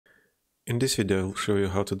In this video, I will show you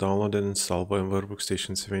how to download and install VMware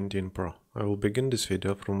Workstation 17 Pro. I will begin this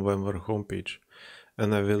video from VMware homepage,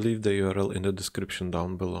 and I will leave the URL in the description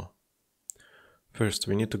down below. First,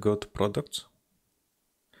 we need to go to Products,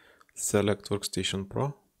 select Workstation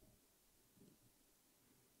Pro.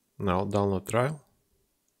 Now download trial.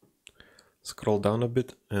 Scroll down a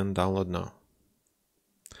bit and download now.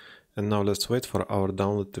 And now let's wait for our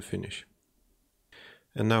download to finish.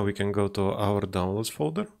 And now we can go to our downloads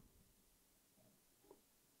folder.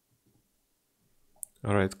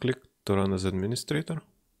 Right click to run as administrator.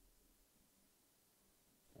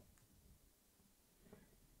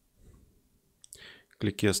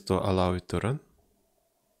 Click yes to allow it to run.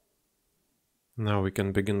 Now we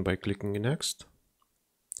can begin by clicking next.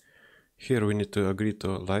 Here we need to agree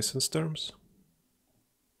to license terms.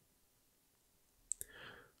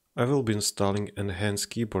 I will be installing enhanced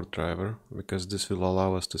keyboard driver because this will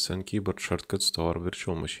allow us to send keyboard shortcuts to our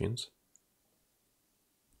virtual machines.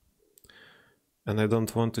 And I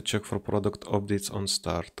don't want to check for product updates on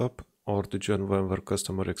startup or to join VMware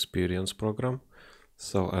Customer Experience program,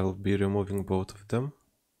 so I will be removing both of them.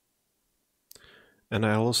 And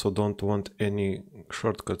I also don't want any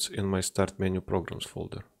shortcuts in my Start Menu Programs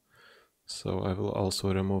folder, so I will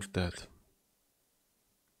also remove that.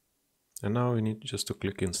 And now we need just to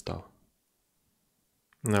click Install.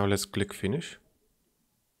 Now let's click Finish.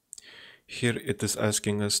 Here it is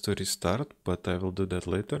asking us to restart, but I will do that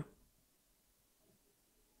later.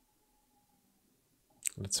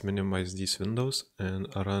 Let's minimize these windows and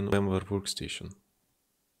run VMware Workstation.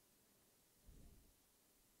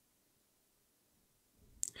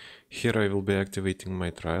 Here I will be activating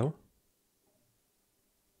my trial.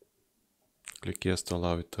 Click yes to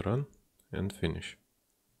allow it to run and finish.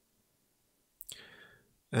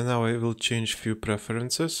 And now I will change few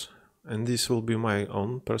preferences, and these will be my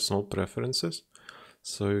own personal preferences.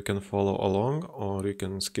 So you can follow along or you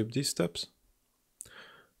can skip these steps.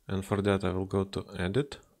 And for that I will go to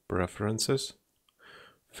Edit, Preferences.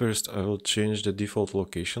 First I will change the default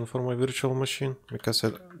location for my virtual machine, because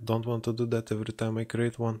I don't want to do that every time I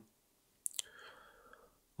create one.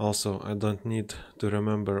 Also, I don't need to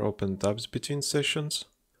remember open tabs between sessions.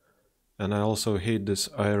 And I also hate this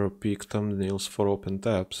arrow peak thumbnails for open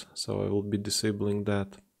tabs, so I will be disabling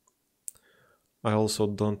that. I also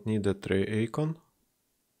don't need a tray icon.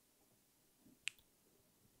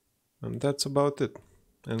 And that's about it.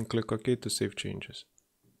 And click OK to save changes.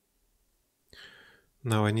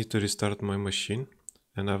 Now I need to restart my machine,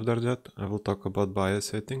 and after that I will talk about BIOS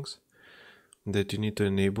settings that you need to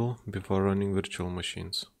enable before running virtual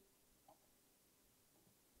machines.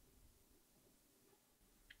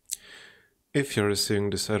 If you're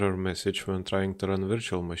receiving this error message when trying to run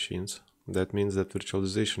virtual machines, that means that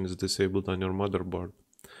virtualization is disabled on your motherboard,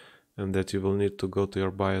 and that you will need to go to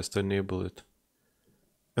your BIOS to enable it.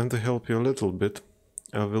 And to help you a little bit,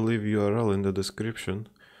 I will leave URL in the description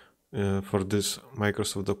for this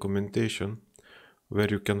Microsoft documentation, where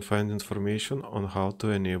you can find information on how to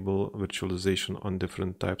enable virtualization on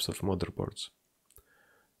different types of motherboards.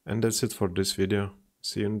 And that's it for this video.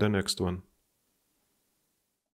 See you in the next one.